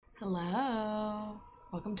Hello.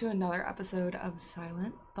 Welcome to another episode of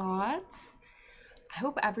Silent Thoughts. I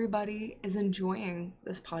hope everybody is enjoying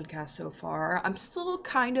this podcast so far. I'm still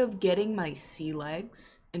kind of getting my sea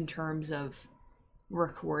legs in terms of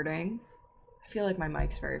recording. I feel like my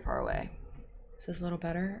mic's very far away. Is this a little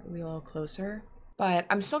better? Are we a little closer? But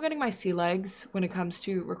I'm still getting my sea legs when it comes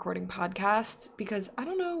to recording podcasts because I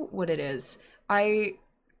don't know what it is. I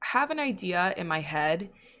have an idea in my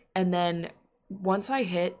head, and then once I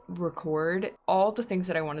hit record, all the things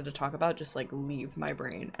that I wanted to talk about just leave my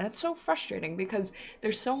brain. And it's so frustrating because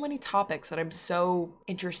there's so many topics that I'm so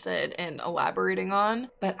interested in elaborating on,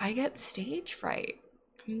 but I get stage fright.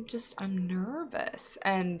 I'm nervous.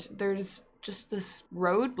 And there's just this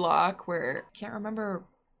roadblock where I can't remember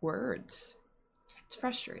words. It's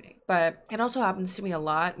frustrating. But it also happens to me a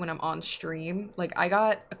lot when I'm on stream. I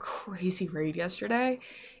got a crazy raid yesterday,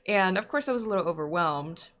 and of course I was a little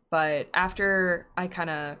overwhelmed. But after I kind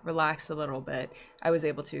of relaxed a little bit, I was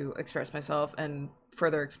able to express myself and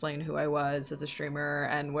further explain who I was as a streamer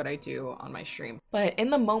and what I do on my stream. But in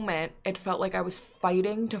the moment, it felt like I was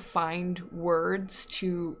fighting to find words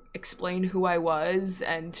to explain who I was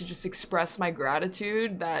and to just express my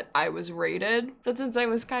gratitude that I was rated. But since I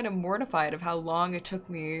was kind of mortified of how long it took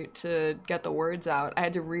me to get the words out, I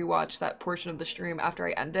had to rewatch that portion of the stream after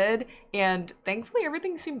I ended, and thankfully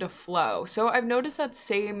everything seemed to flow. So I've noticed that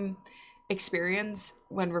same experience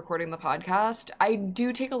when recording the podcast. I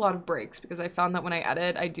do take a lot of breaks because I found that when I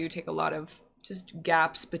edit, I do take a lot of just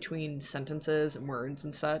gaps between sentences and words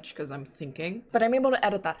and such because I'm thinking, but I'm able to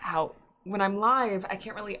edit that out. When I'm live, I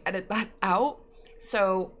can't really edit that out.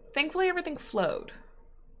 So thankfully everything flowed.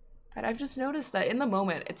 But I've just noticed that in the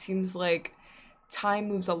moment, it seems like time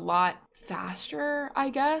moves a lot faster,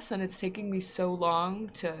 I guess, and it's taking me so long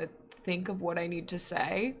to think of what I need to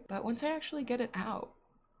say. But once I actually get it out,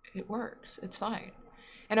 it works. It's fine.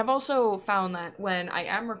 And I've also found that when I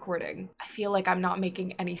am recording, I feel like I'm not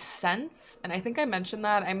making any sense. And I think I mentioned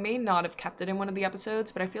that. I may not have kept it in one of the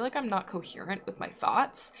episodes, but I feel like I'm not coherent with my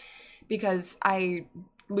thoughts because I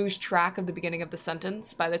lose track of the beginning of the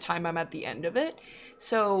sentence by the time I'm at the end of it.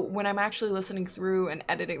 So when I'm actually listening through and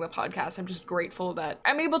editing the podcast, I'm just grateful that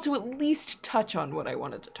I'm able to at least touch on what I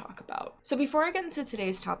wanted to talk about. So before I get into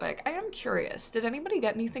today's topic, I am curious, did anybody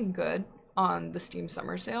get anything good on the Steam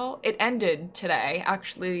summer sale? It ended today,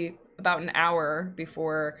 actually about an hour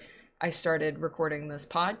before I started recording this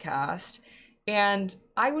podcast. And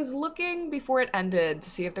I was looking before it ended to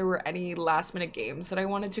see if there were any last minute games that I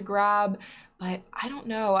wanted to grab, but I don't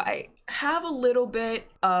know. I have a little bit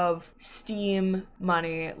of Steam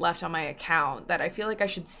money left on my account that I feel like I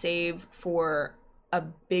should save for a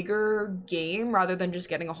bigger game rather than just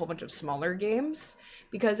getting a whole bunch of smaller games,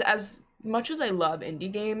 because as much as I love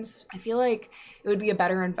indie games, I feel like it would be a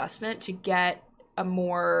better investment to get a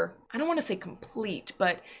more, I don't want to say complete,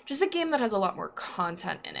 but just a game that has a lot more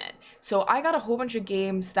content in it. So I got a whole bunch of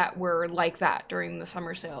games that were like that during the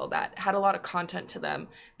summer sale that had a lot of content to them,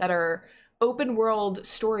 that are open world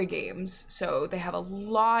story games. So they have a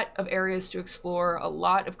lot of areas to explore, a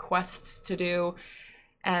lot of quests to do.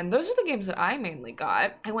 And those are the games that I mainly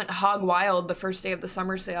got. I went hog wild the first day of the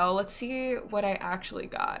summer sale. Let's see what I actually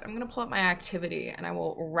got. I'm gonna pull up my activity and I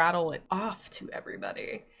will rattle it off to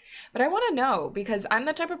everybody. But I wanna know, because I'm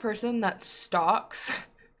the type of person that stalks,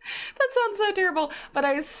 that sounds so terrible, but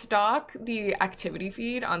I stalk the activity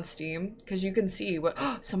feed on Steam because you can see what,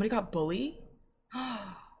 somebody got Bully?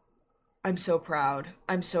 I'm so proud.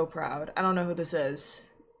 I'm so proud. I don't know who this is,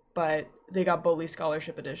 but they got Bully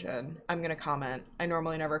Scholarship Edition. I'm gonna comment. I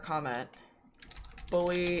normally never comment.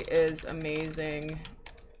 Bully is amazing.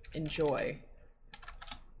 Enjoy.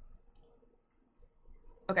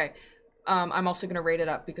 Okay. I'm also gonna rate it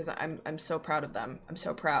up because I'm so proud of them. I'm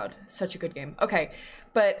so proud. Such a good game. Okay,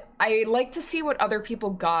 but I like to see what other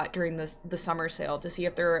people got during the summer sale to see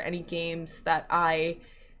if there are any games that I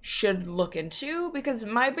should look into, because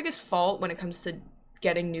my biggest fault when it comes to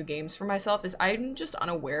getting new games for myself is I'm just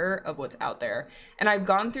unaware of what's out there. And I've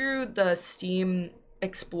gone through the Steam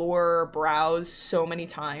Explore browse so many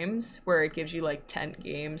times where it gives you 10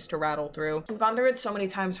 games to rattle through. I've gone through it so many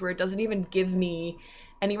times where it doesn't even give me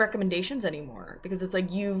any recommendations anymore, because it's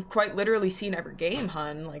you've quite literally seen every game,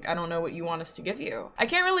 hun. I don't know what you want us to give you. I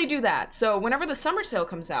can't really do that. So whenever the summer sale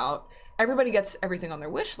comes out, everybody gets everything on their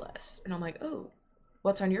wish list. And I'm like, oh,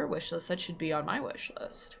 what's on your wish list? That should be on my wish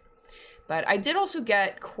list. But I did also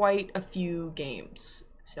get quite a few games,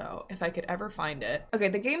 so if I could ever find it. Okay,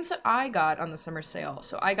 the games that I got on the summer sale.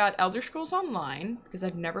 So I got Elder Scrolls Online, because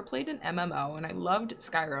I've never played an MMO, and I loved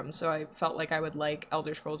Skyrim, so I felt like I would like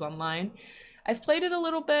Elder Scrolls Online. I've played it a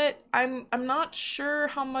little bit. I'm not sure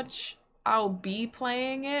how much I'll be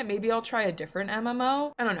playing it. Maybe I'll try a different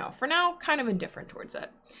MMO. I don't know. For now, kind of indifferent towards it.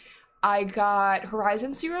 I got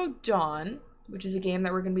Horizon Zero Dawn, which is a game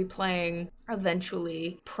that we're going to be playing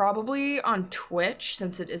eventually, probably on Twitch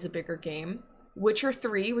since it is a bigger game. Witcher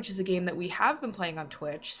 3, which is a game that we have been playing on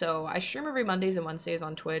Twitch. So I stream every Mondays and Wednesdays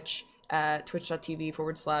on Twitch at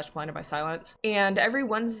twitch.tv/Blinded by Silence. And every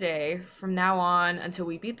Wednesday from now on until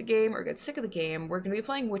we beat the game or get sick of the game, we're going to be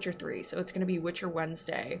playing Witcher 3. So it's going to be Witcher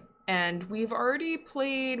Wednesday. And we've already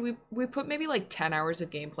played, we put maybe like 10 hours of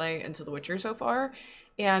gameplay into The Witcher so far.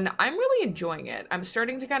 And I'm really enjoying it. I'm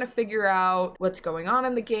starting to kind of figure out what's going on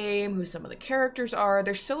in the game, who some of the characters are.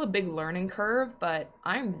 There's still a big learning curve, but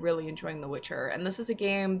I'm really enjoying The Witcher. And this is a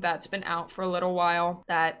game that's been out for a little while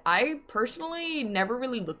that I personally never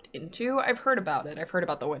really looked into. I've heard about it. I've heard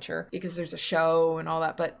about The Witcher because there's a show and all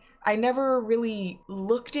that, but I never really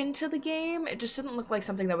looked into the game. It just didn't look like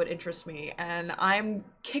something that would interest me. And I'm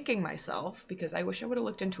kicking myself because I wish I would have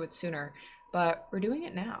looked into it sooner. But we're doing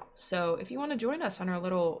it now. So if you want to join us on our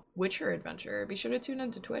little Witcher adventure, be sure to tune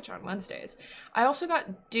into Twitch on Wednesdays. I also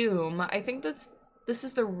got Doom. I think this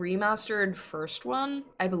is the remastered first one,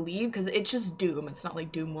 I believe, because it's just Doom. It's not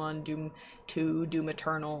like Doom 1, Doom 2, Doom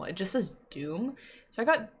Eternal. It just says Doom. So I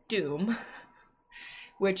got Doom,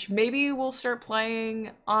 which maybe we'll start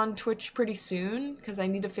playing on Twitch pretty soon because I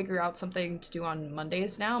need to figure out something to do on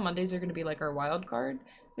Mondays now. Mondays are going to be like our wild card.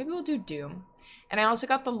 Maybe we'll do Doom. And I also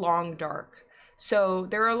got The Long Dark. So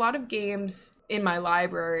there are a lot of games in my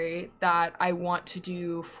library that I want to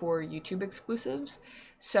do for YouTube exclusives.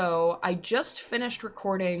 So I just finished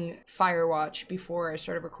recording Firewatch before I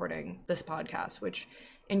started recording this podcast, which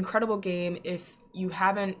incredible game. If you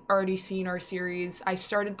haven't already seen our series, I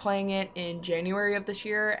started playing it in January of this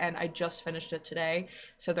year and I just finished it today.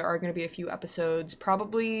 So there are going to be a few episodes.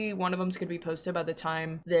 Probably one of them is going to be posted by the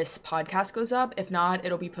time this podcast goes up. If not,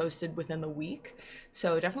 it'll be posted within the week.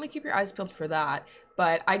 So definitely keep your eyes peeled for that.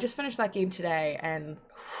 But I just finished that game today and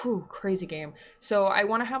whew, crazy game. So I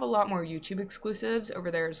want to have a lot more YouTube exclusives over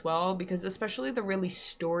there as well, because especially the really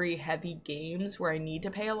story heavy games where I need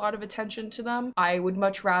to pay a lot of attention to them, I would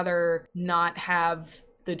much rather not have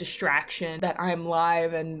the distraction that I'm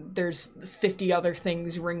live and there's 50 other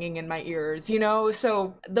things ringing in my ears, you know?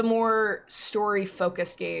 So the more story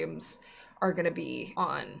focused games are going to be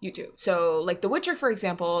on YouTube. So like The Witcher, for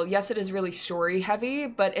example, yes, it is really story heavy,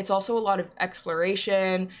 but it's also a lot of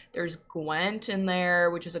exploration. There's Gwent in there,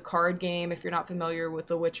 which is a card game if you're not familiar with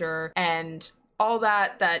The Witcher, and all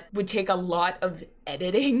that would take a lot of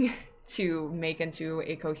editing to make into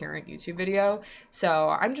a coherent YouTube video. So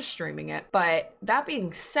I'm just streaming it. But that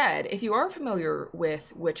being said, if you are familiar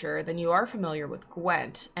with Witcher, then you are familiar with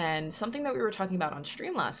Gwent. And something that we were talking about on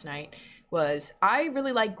stream last night was I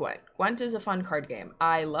really like Gwent. Gwent is a fun card game.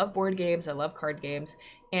 I love board games, I love card games,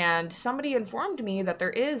 and somebody informed me that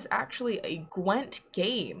there is actually a Gwent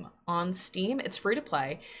game on Steam. It's free to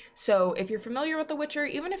play. So if you're familiar with The Witcher,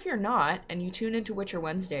 even if you're not, and you tune into Witcher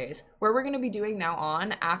Wednesdays, where we're going to be doing now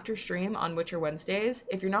on after stream on Witcher Wednesdays,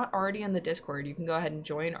 if you're not already in the Discord, you can go ahead and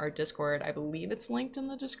join our Discord. I believe it's linked in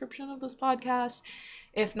the description of this podcast.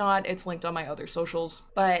 If not, it's linked on my other socials.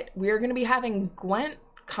 But we're going to be having Gwent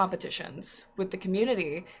competitions with the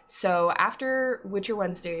community. So after Witcher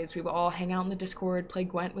Wednesdays, we will all hang out in the Discord, play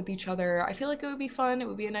Gwent with each other. I feel like it would be fun. It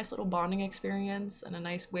would be a nice little bonding experience and a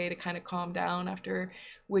nice way to kind of calm down after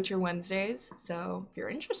Witcher Wednesdays. So if you're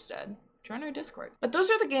interested, join our Discord. But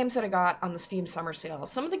those are the games that I got on the Steam summer sale.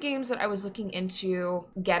 Some of the games that I was looking into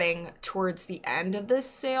getting towards the end of this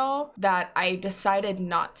sale that I decided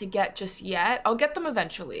not to get just yet, I'll get them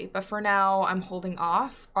eventually, but for now I'm holding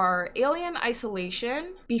off, are Alien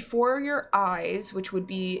Isolation, Before Your Eyes, which would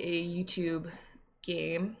be a YouTube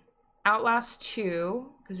game, Outlast 2,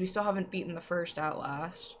 because we still haven't beaten the first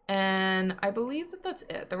Outlast, and I believe that that's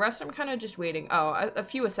it. The rest I'm kind of just waiting. Oh, a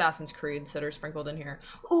few Assassin's Creeds that are sprinkled in here.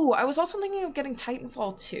 Ooh, I was also thinking of getting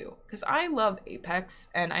Titanfall 2, because I love Apex,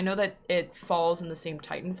 and I know that it falls in the same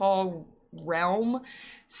Titanfall realm,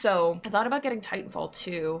 so I thought about getting Titanfall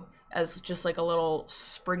 2 as just like a little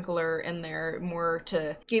sprinkler in there, more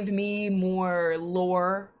to give me more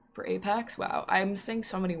lore for Apex. Wow, I'm saying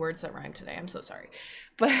so many words that rhyme today. I'm so sorry.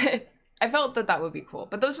 But I felt that that would be cool.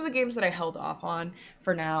 But those are the games that I held off on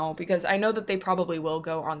for now because I know that they probably will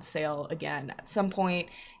go on sale again at some point.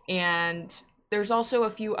 And there's also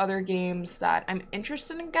a few other games that I'm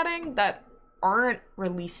interested in getting that aren't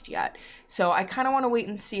released yet. So I kind of want to wait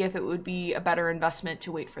and see if it would be a better investment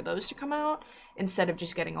to wait for those to come out instead of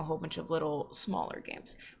just getting a whole bunch of little smaller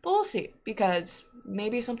games. But we'll see, because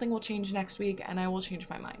maybe something will change next week and I will change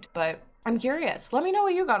my mind. But I'm curious. Let me know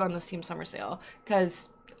what you got on the Steam Summer Sale, because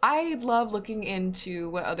I love looking into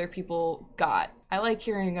what other people got. I like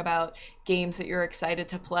hearing about games that you're excited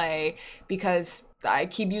to play, because I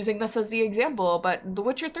keep using this as the example, but The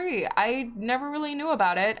Witcher 3, I never really knew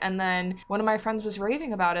about it, and then one of my friends was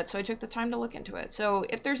raving about it, so I took the time to look into it. So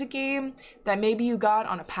if there's a game that maybe you got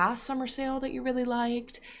on a past summer sale that you really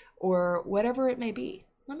liked, or whatever it may be,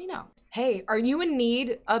 let me know. Hey, are you in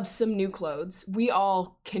need of some new clothes? We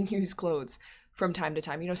all can use clothes from time to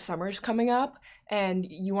time. You know, summer's coming up and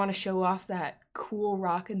you want to show off that cool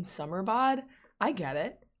rockin' summer bod. I get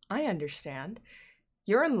it. I understand.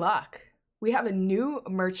 You're in luck. We have a new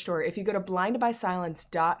merch store. If you go to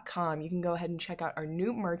blindbysilence.com, you can go ahead and check out our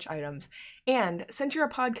new merch items. And since you're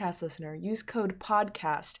a podcast listener, use code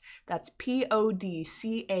PODCAST, that's PODCAST,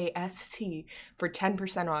 for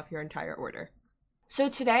 10% off your entire order. So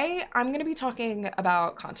today I'm going to be talking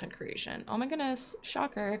about content creation. Oh my goodness,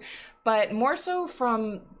 shocker. But more so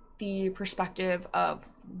from the perspective of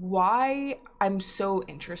why I'm so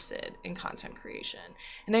interested in content creation.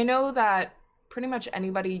 And I know that pretty much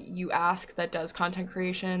anybody you ask that does content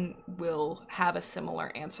creation will have a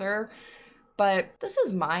similar answer, but this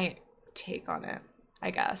is my take on it,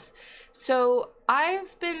 I guess. So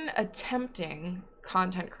I've been attempting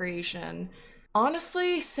content creation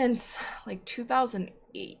honestly since like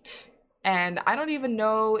 2008. And I don't even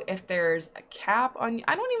know if there's a cap on,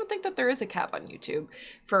 I don't even think that there is a cap on YouTube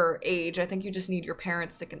for age. I think you just need your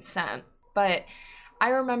parents to consent. But I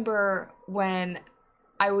remember when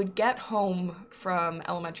I would get home from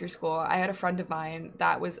elementary school, I had a friend of mine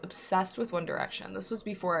that was obsessed with One Direction. This was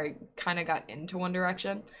before I kind of got into One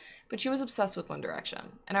Direction, but she was obsessed with One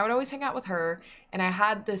Direction. And I would always hang out with her, and I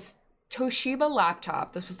had this Toshiba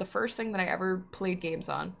laptop. This was the first thing that I ever played games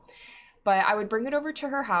on. But I would bring it over to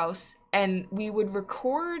her house and we would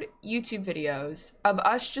record YouTube videos of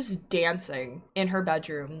us just dancing in her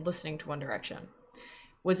bedroom listening to One Direction.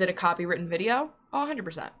 Was it a copywritten video? Oh,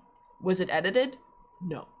 100%. Was it edited?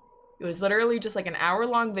 No. It was literally just like an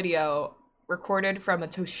hour-long video recorded from a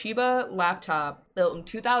Toshiba laptop built in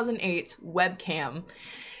 2008's webcam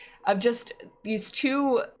of just these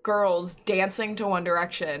two girls dancing to One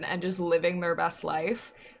Direction and just living their best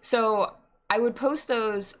life. So I would post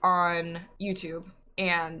those on YouTube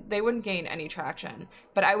and they wouldn't gain any traction.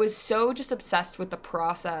 But I was so just obsessed with the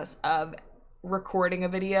process of recording a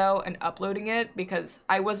video and uploading it because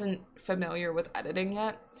I wasn't familiar with editing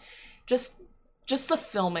yet. Just the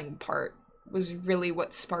filming part was really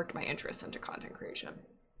what sparked my interest into content creation.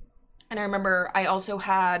 And I remember I also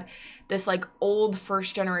had this like old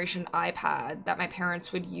first generation iPad that my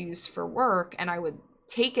parents would use for work, and I would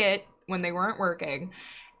take it when they weren't working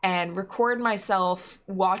and record myself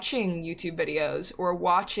watching YouTube videos or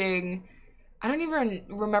watching, I don't even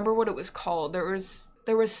remember what it was called. There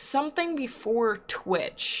was something before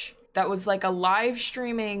Twitch that was like a live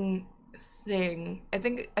streaming thing. I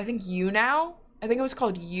think YouNow. I think it was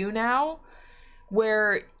called YouNow,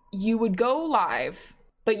 where you would go live,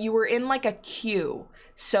 but you were in like a queue.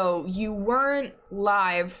 So you weren't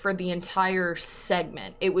live for the entire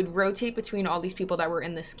segment. It would rotate between all these people that were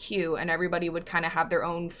in this queue, and everybody would kind of have their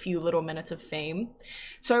own few little minutes of fame.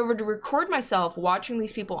 So I would record myself watching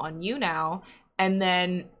these people on YouNow, and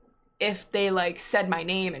then if they like said my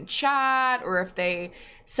name in chat or if they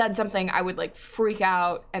said something, I would like freak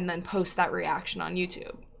out and then post that reaction on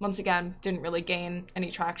YouTube. Once again, didn't really gain any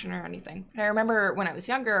traction or anything. And I remember when I was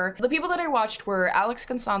younger, the people that I watched were Alex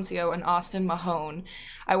Constancio and Austin Mahone.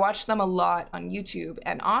 I watched them a lot on YouTube,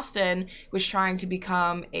 and Austin was trying to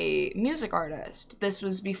become a music artist. This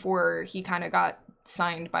was before he kind of got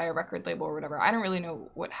signed by a record label or whatever. I don't really know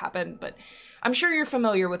what happened, but I'm sure you're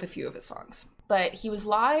familiar with a few of his songs. But he was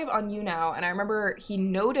live on YouNow, and I remember he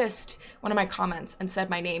noticed one of my comments and said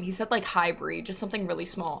my name. He said like, "Hi, Bree," just something really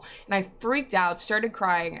small. And I freaked out, started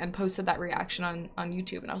crying, and posted that reaction on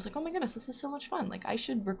YouTube. And I was like, oh my goodness, this is so much fun. Like, I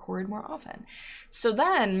should record more often. So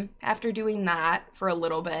then, after doing that for a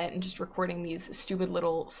little bit and just recording these stupid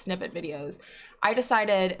little snippet videos, I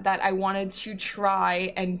decided that I wanted to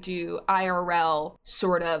try and do IRL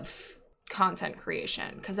sort of content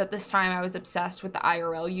creation, because at this time I was obsessed with the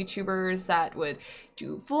IRL YouTubers that would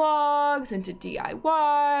do vlogs and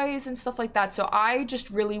DIYs and stuff like that. So I just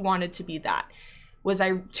really wanted to be that. Was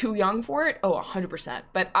I too young for it? Oh, 100%.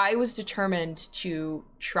 But I was determined to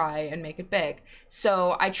try and make it big.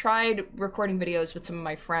 So I tried recording videos with some of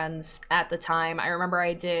my friends at the time. I remember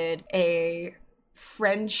I did a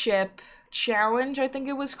friendship challenge, I think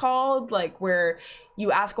it was called, like where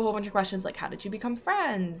you ask a whole bunch of questions like, how did you become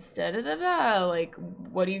friends, da da da da, like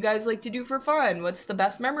what do you guys like to do for fun, what's the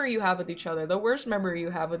best memory you have with each other, the worst memory you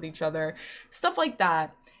have with each other, stuff like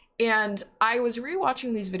that. And I was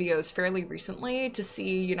rewatching these videos fairly recently to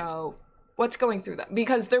see, you know, what's going through them,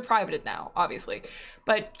 because they're privated now, obviously,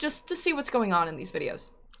 but just to see what's going on in these videos.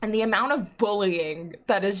 And the amount of bullying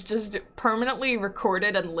that is just permanently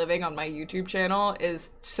recorded and living on my YouTube channel is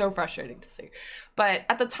so frustrating to see. But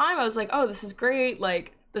at the time I was like, oh, this is great.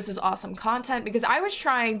 Like, this is awesome content, because I was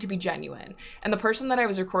trying to be genuine. And the person that I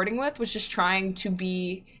was recording with was just trying to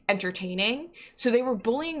be entertaining. So they were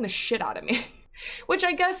bullying the shit out of me. Which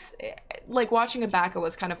I guess, like, watching it back, it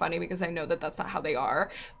was kind of funny because I know that that's not how they are.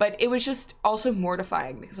 But it was just also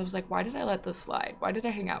mortifying because I was like, why did I let this slide? Why did I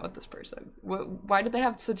hang out with this person? Why did they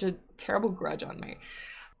have such a terrible grudge on me?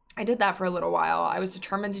 I did that for a little while. I was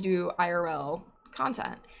determined to do IRL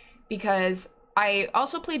content because I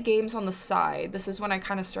also played games on the side. This is when I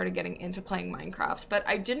kind of started getting into playing Minecraft. But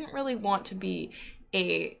I didn't really want to be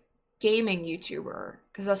a gaming YouTuber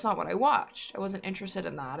because that's not what I watched. I wasn't interested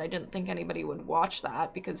in that. I didn't think anybody would watch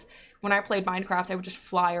that because when I played Minecraft, I would just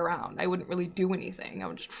fly around. I wouldn't really do anything. I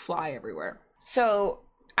would just fly everywhere. So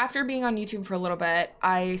after being on YouTube for a little bit,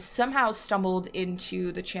 I somehow stumbled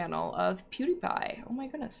into the channel of PewDiePie. Oh my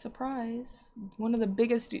goodness, surprise. One of the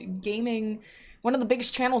biggest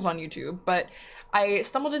channels on YouTube, but I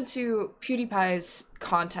stumbled into PewDiePie's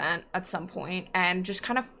content at some point and just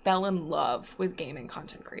kind of fell in love with gaming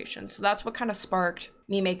content creation. So that's what kind of sparked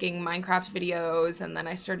me making Minecraft videos, and then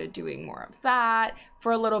I started doing more of that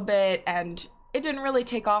for a little bit, and it didn't really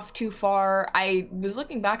take off too far. I was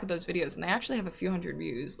looking back at those videos and they actually have a few hundred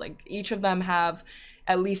views. Like, each of them have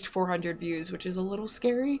at least 400 views, which is a little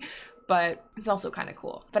scary, but it's also kind of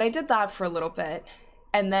cool. But I did that for a little bit.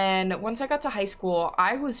 And then once I got to high school,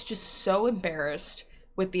 I was just so embarrassed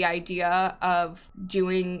with the idea of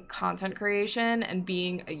doing content creation and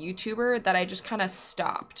being a YouTuber that I just kind of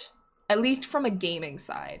stopped. At least from a gaming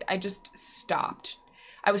side, I just stopped.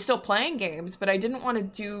 I was still playing games, but I didn't want to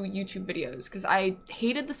do YouTube videos because I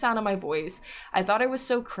hated the sound of my voice. I thought I was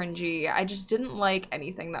so cringy. I just didn't like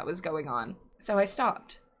anything that was going on. So I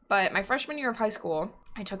stopped. But my freshman year of high school,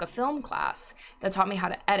 I took a film class that taught me how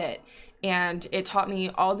to edit. And it taught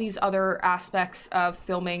me all these other aspects of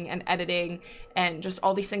filming and editing and just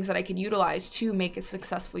all these things that I could utilize to make a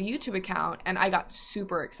successful YouTube account. And I got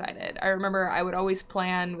super excited. I remember I would always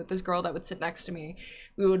plan with this girl that would sit next to me.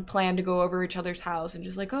 We would plan to go over each other's house and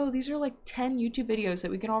just like, oh, these are like 10 YouTube videos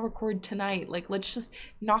that we can all record tonight. Like, let's just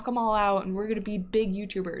knock them all out and we're going to be big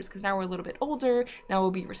YouTubers because now we're a little bit older. Now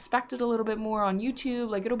we'll be respected a little bit more on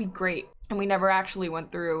YouTube. Like, it'll be great. And we never actually went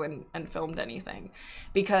through and filmed anything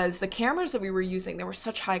because the cameras that we were using, they were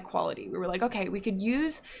such high quality. We were like, okay, we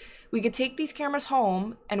could take these cameras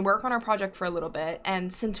home and work on our project for a little bit.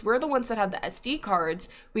 And since we're the ones that had the SD cards,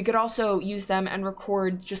 we could also use them and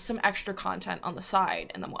record just some extra content on the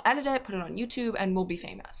side. And then we'll edit it, put it on YouTube, and we'll be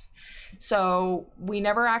famous. So we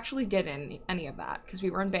never actually did any of that because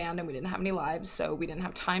we were in band and we didn't have any lives. So we didn't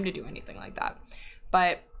have time to do anything like that.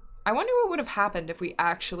 But I wonder what would have happened if we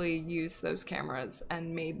actually used those cameras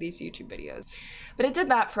and made these YouTube videos. But it did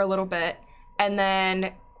that for a little bit. And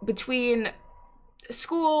then between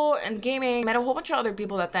school and gaming, I met a whole bunch of other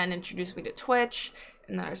people that then introduced me to Twitch.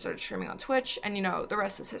 And then I started streaming on Twitch. And, you know, the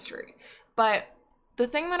rest is history. But the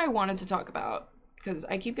thing that I wanted to talk about, because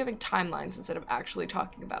I keep giving timelines instead of actually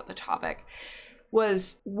talking about the topic,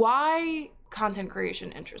 was why content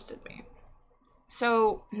creation interested me.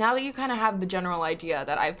 So now that you kind of have the general idea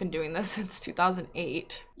that I've been doing this since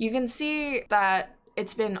 2008, you can see that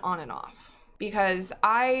it's been on and off because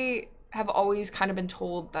I have always kind of been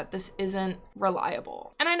told that this isn't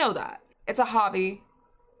reliable. And I know that. It's a hobby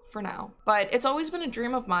for now, but it's always been a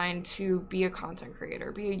dream of mine to be a content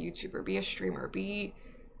creator, be a YouTuber, be a streamer, be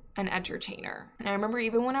an entertainer. And I remember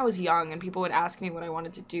even when I was young and people would ask me what I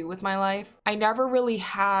wanted to do with my life, I never really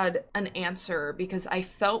had an answer because I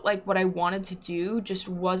felt like what I wanted to do just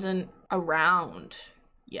wasn't around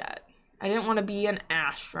yet. I didn't want to be an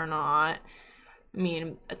astronaut. I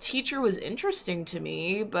mean, a teacher was interesting to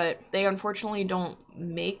me, but they unfortunately don't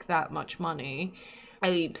make that much money.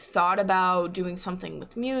 I thought about doing something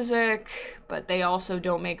with music, but they also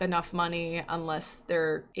don't make enough money unless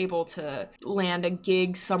they're able to land a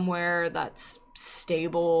gig somewhere that's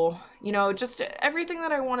stable. You know, just everything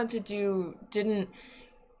that I wanted to do didn't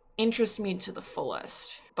interest me to the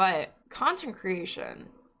fullest. But content creation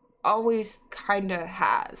always kind of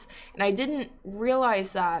has. And I didn't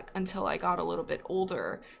realize that until I got a little bit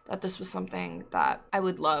older, that this was something that I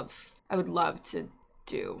would love to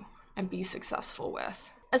do and be successful with.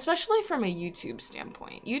 especially from a YouTube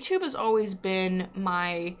standpoint. YouTube has always been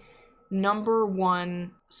my number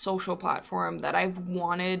one social platform that I've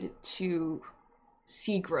wanted to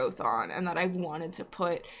see growth on and that I've wanted to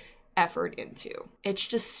put effort into. It's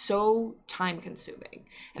just so time consuming.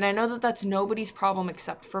 And I know that that's nobody's problem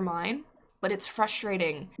except for mine, but it's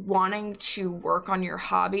frustrating wanting to work on your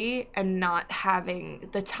hobby and not having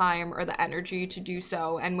the time or the energy to do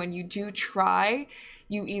so. And when you do try,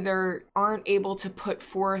 you either aren't able to put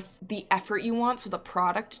forth the effort you want, so the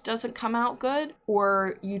product doesn't come out good,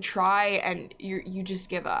 or you try and you just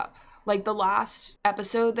give up. Like the last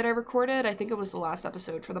episode that I recorded, I think it was the last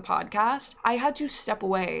episode for the podcast, I had to step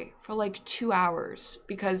away for like 2 hours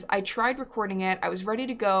because I tried recording it, I was ready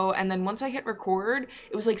to go, and then once I hit record,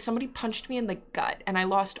 it was like somebody punched me in the gut and I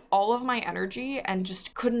lost all of my energy and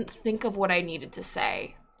just couldn't think of what I needed to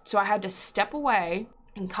say. So I had to step away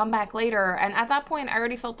and come back later, and at that point I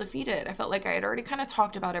already felt defeated. I felt like I had already kind of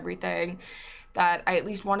talked about everything that I at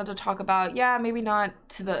least wanted to talk about. Yeah, maybe not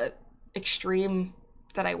to the extreme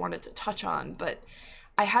that I wanted to touch on, but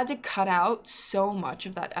I had to cut out so much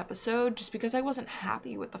of that episode just because I wasn't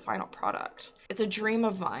happy with the final product. It's a dream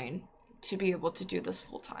of mine to be able to do this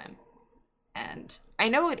full time. And I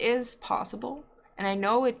know it is possible, and I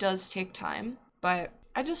know it does take time, but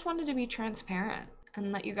I just wanted to be transparent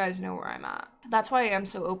and let you guys know where I'm at. That's why I am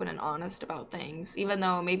so open and honest about things, even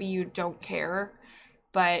though maybe you don't care,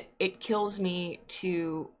 but it kills me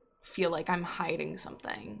to feel like I'm hiding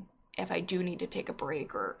something if I do need to take a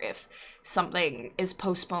break or if something is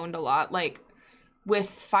postponed a lot. Like with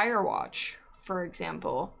Firewatch, for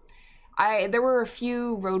example, there were a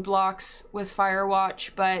few roadblocks with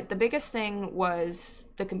Firewatch, but the biggest thing was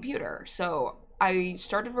the computer. So I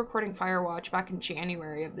started recording Firewatch back in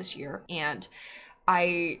January of this year, and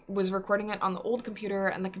I was recording it on the old computer,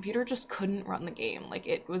 and the computer just couldn't run the game. Like,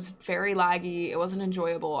 it was very laggy, it wasn't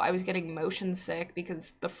enjoyable. I was getting motion sick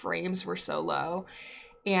because the frames were so low.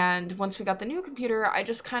 And once we got the new computer, I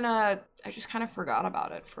just kind of forgot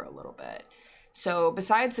about it for a little bit. So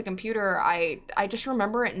besides the computer, I just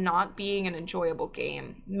remember it not being an enjoyable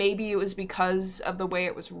game. Maybe it was because of the way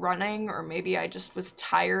it was running, or maybe I just was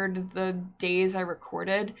tired the days I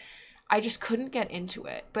recorded. I just couldn't get into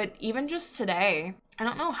it. But even just today, I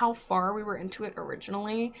don't know how far we were into it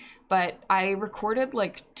originally, but I recorded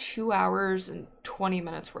like 2 hours and 20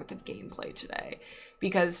 minutes worth of gameplay today,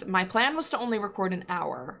 because my plan was to only record an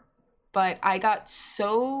hour, but I got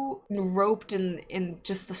so roped in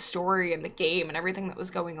just the story and the game and everything that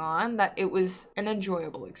was going on that it was an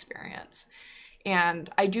enjoyable experience. And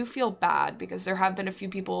I do feel bad because there have been a few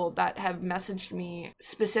people that have messaged me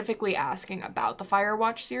specifically asking about the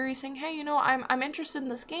Firewatch series, saying, hey, you know, I'm interested in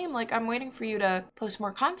this game. Like, I'm waiting for you to post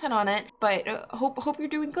more content on it, but hope you're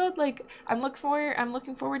doing good. Like, I'm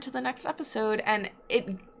looking forward to the next episode. And it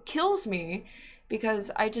kills me because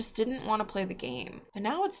I just didn't want to play the game. And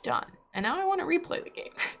now it's done. And now I want to replay the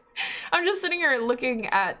game. I'm just sitting here looking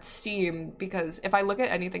at Steam because if I look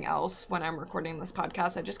at anything else when I'm recording this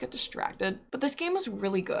podcast, I just get distracted. But this game was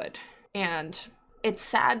really good. And it's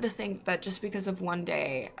sad to think that just because of one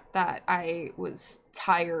day that I was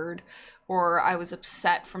tired or I was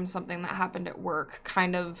upset from something that happened at work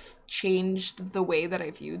kind of changed the way that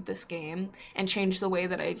I viewed this game and changed the way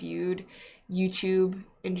that I viewed YouTube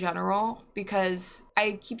in general, because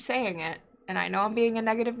I keep saying it, and I know I'm being a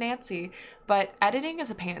negative Nancy, but editing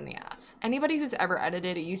is a pain in the ass. Anybody who's ever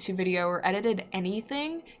edited a YouTube video or edited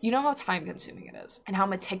anything, you know how time consuming it is and how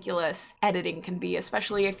meticulous editing can be,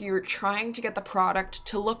 especially if you're trying to get the product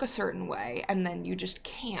to look a certain way and then you just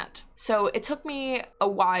can't. So it took me a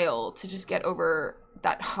while to just get over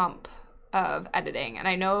that hump of editing, and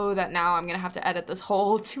I know that now I'm gonna have to edit this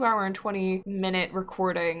whole 2 hour and 20 minute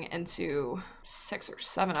recording into 6 or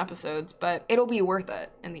 7 episodes, but it'll be worth it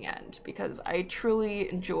in the end because I truly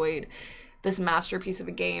enjoyed this masterpiece of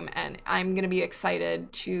a game, and I'm gonna be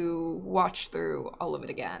excited to watch through all of it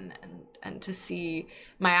again and to see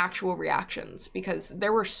my actual reactions, because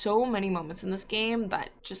there were so many moments in this game that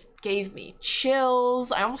just gave me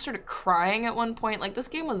chills. I almost started crying at one point. Like, this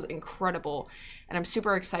game was incredible, and I'm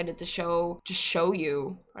super excited to show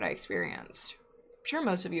you what I experienced. I'm sure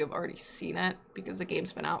most of you have already seen it because the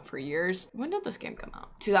game's been out for years. When did this game come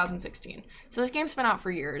out? 2016. So this game's been out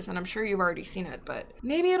for years, and I'm sure you've already seen it, but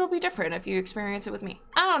maybe it'll be different if you experience it with me.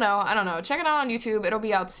 I don't know. Check it out on YouTube. It'll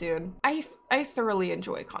be out soon. I thoroughly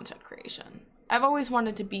enjoy content creation. I've always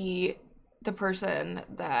wanted to be the person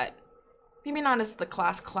that, maybe not as the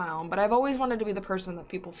class clown, but I've always wanted to be the person that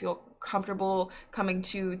people feel comfortable coming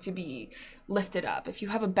to be lifted up. If you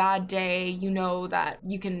have a bad day, you know that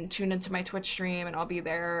you can tune into my Twitch stream and I'll be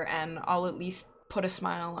there and I'll at least put a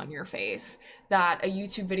smile on your face, that a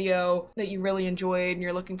YouTube video that you really enjoyed and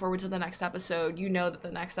you're looking forward to the next episode, you know that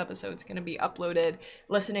the next episode's going to be uploaded,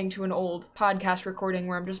 listening to an old podcast recording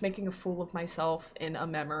where I'm just making a fool of myself in a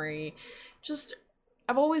memory. Just,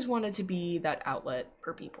 I've always wanted to be that outlet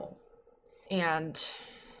for people. And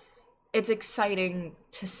it's exciting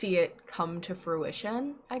to see it come to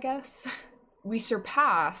fruition, I guess. We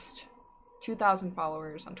surpassed 2,000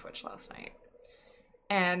 followers on Twitch last night.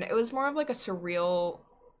 And it was more of like a surreal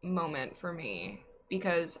moment for me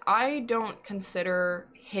because I don't consider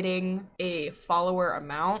hitting a follower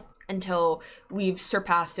amount until we've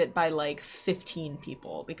surpassed it by like 15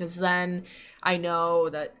 people, because then I know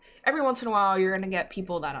that every once in a while you're going to get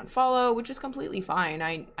people that unfollow, which is completely fine.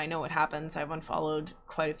 I know what happens. I've unfollowed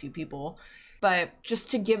quite a few people. But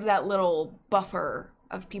just to give that little buffer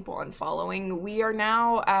of people unfollowing, we are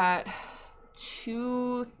now at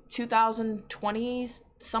 2020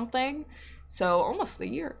 something, so almost a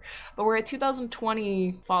year, but we're at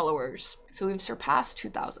 2020 followers, so we've surpassed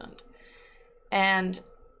 2,000. And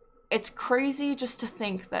it's crazy just to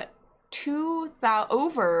think that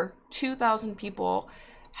over 2,000 people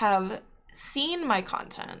have seen my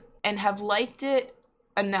content and have liked it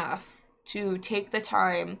enough to take the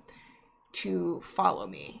time to follow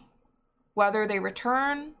me. Whether they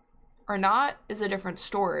return or not is a different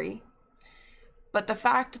story. But the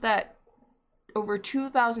fact that over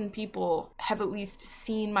 2,000 people have at least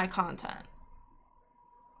seen my content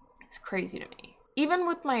is crazy to me. Even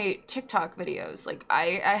with my TikTok videos, like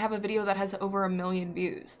I have a video that has over 1 million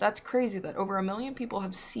views. That's crazy that over 1 million people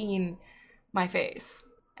have seen my face.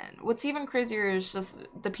 And what's even crazier is just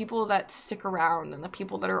the people that stick around and the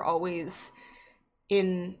people that are always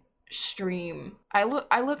in stream. I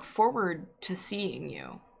look forward to seeing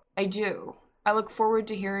you. I do. I look forward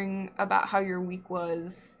to hearing about how your week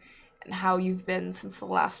was and how you've been since the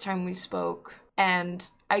last time we spoke. And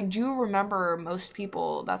I do remember most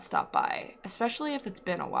people that stop by, especially if it's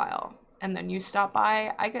been a while. And then you stop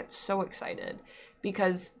by, I get so excited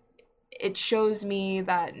because it shows me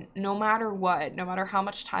that no matter what, no matter how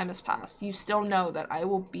much time has passed, you still know that I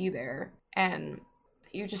will be there and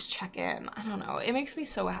you just check in. I don't know. It makes me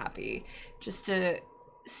so happy just to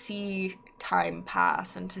see time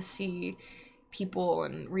pass and to see people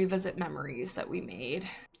and revisit memories that we made.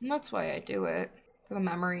 And that's why I do it, for the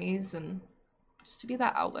memories and just to be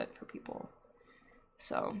that outlet for people.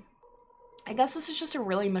 So I guess this is just a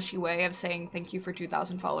really mushy way of saying thank you for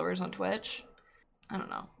 2,000 followers on Twitch. I don't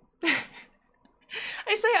know.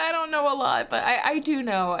 I say I don't know a lot, but I do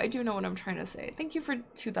know. I do know what I'm trying to say. Thank you for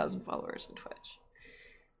 2,000 followers on Twitch.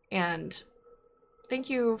 And thank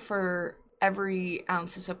you for every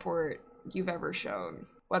ounce of support you've ever shown,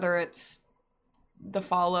 whether it's the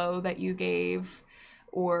follow that you gave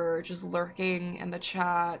or just lurking in the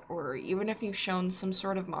chat, or even if you've shown some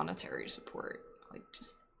sort of monetary support. Like,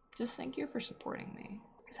 just thank you for supporting me.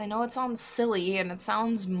 Because I know it sounds silly and it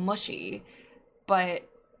sounds mushy, but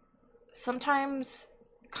sometimes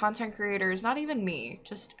content creators, not even me,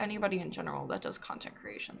 just anybody in general that does content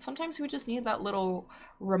creation, sometimes we just need that little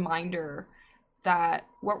reminder that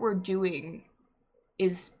what we're doing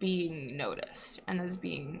is being noticed and is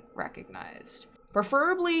being recognized.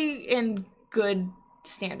 Preferably in good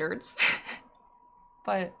standards.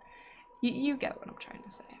 But you get what I'm trying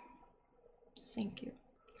to say. Just thank you.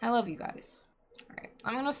 I love you guys. Alright,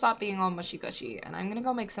 I'm gonna stop being all mushy-gushy and I'm gonna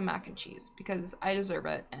go make some mac and cheese because I deserve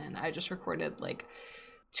it. And I just recorded like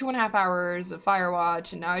 2.5 hours of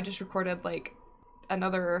Firewatch, and now I just recorded like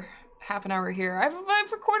another half an hour here.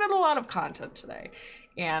 I've recorded a lot of content today.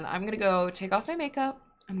 And I'm gonna go take off my makeup.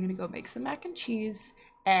 I'm gonna go make some mac and cheese.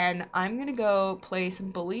 And I'm gonna go play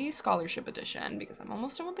some Bully Scholarship Edition because I'm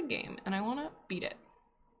almost done with the game and I wanna beat it.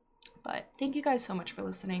 But thank you guys so much for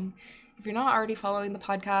listening. If you're not already following the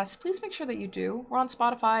podcast, please make sure that you do. We're on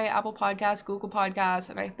Spotify, Apple Podcasts, Google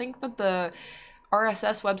Podcasts, and I think that the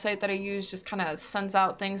RSS website that I use just kind of sends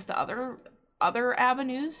out things to other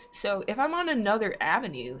avenues. So if I'm on another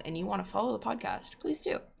avenue and you want to follow the podcast, please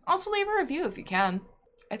do. Also leave a review if you can.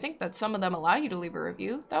 I think that some of them allow you to leave a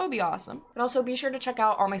review. That would be awesome. But also be sure to check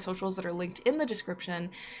out all my socials that are linked in the description.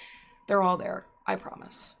 They're all there. I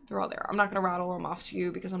promise. They're all there. I'm not going to rattle them off to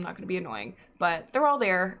you because I'm not going to be annoying, but they're all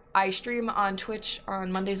there. I stream on Twitch on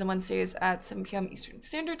Mondays and Wednesdays at 7 p.m. Eastern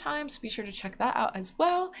Standard Time, so be sure to check that out as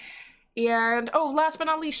well. And, last but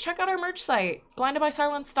not least, check out our merch site,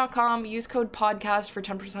 blindedbysilence.com. Use code podcast for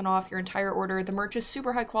 10% off your entire order. The merch is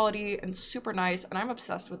super high quality and super nice, and I'm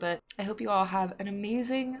obsessed with it. I hope you all have an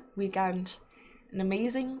amazing weekend, an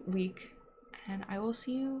amazing week, and I will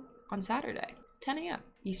see you on Saturday, 10 a.m.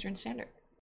 Eastern Standard.